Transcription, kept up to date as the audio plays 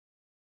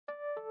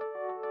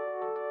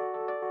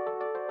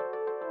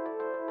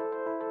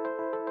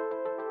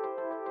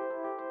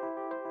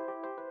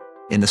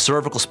In the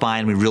cervical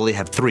spine, we really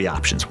have three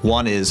options.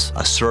 One is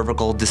a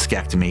cervical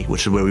discectomy,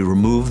 which is where we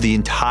remove the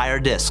entire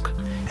disc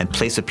and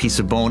place a piece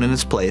of bone in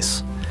its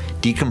place,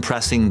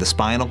 decompressing the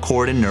spinal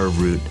cord and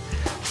nerve root,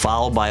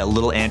 followed by a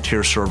little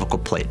anterior cervical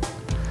plate.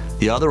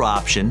 The other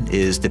option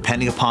is,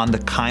 depending upon the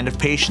kind of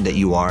patient that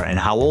you are and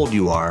how old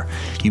you are,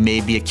 you may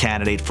be a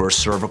candidate for a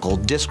cervical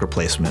disc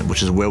replacement,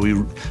 which is where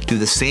we do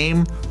the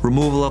same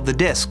removal of the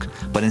disc,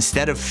 but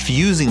instead of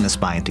fusing the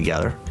spine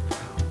together,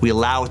 we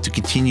allow it to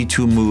continue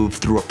to move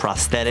through a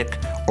prosthetic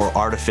or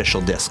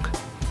artificial disc,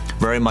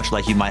 very much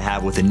like you might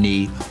have with a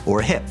knee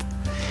or a hip.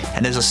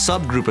 And there's a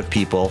subgroup of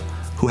people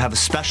who have a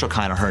special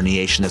kind of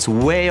herniation that's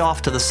way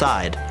off to the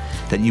side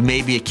that you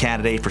may be a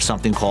candidate for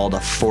something called a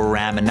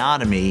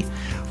foraminotomy,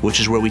 which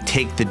is where we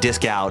take the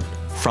disc out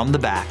from the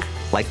back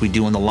like we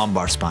do in the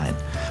lumbar spine.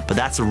 But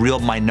that's a real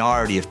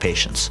minority of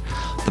patients.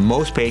 The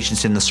most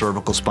patients in the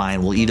cervical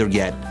spine will either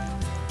get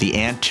the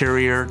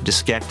anterior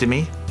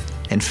discectomy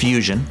and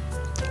fusion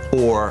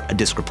or a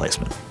disc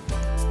replacement.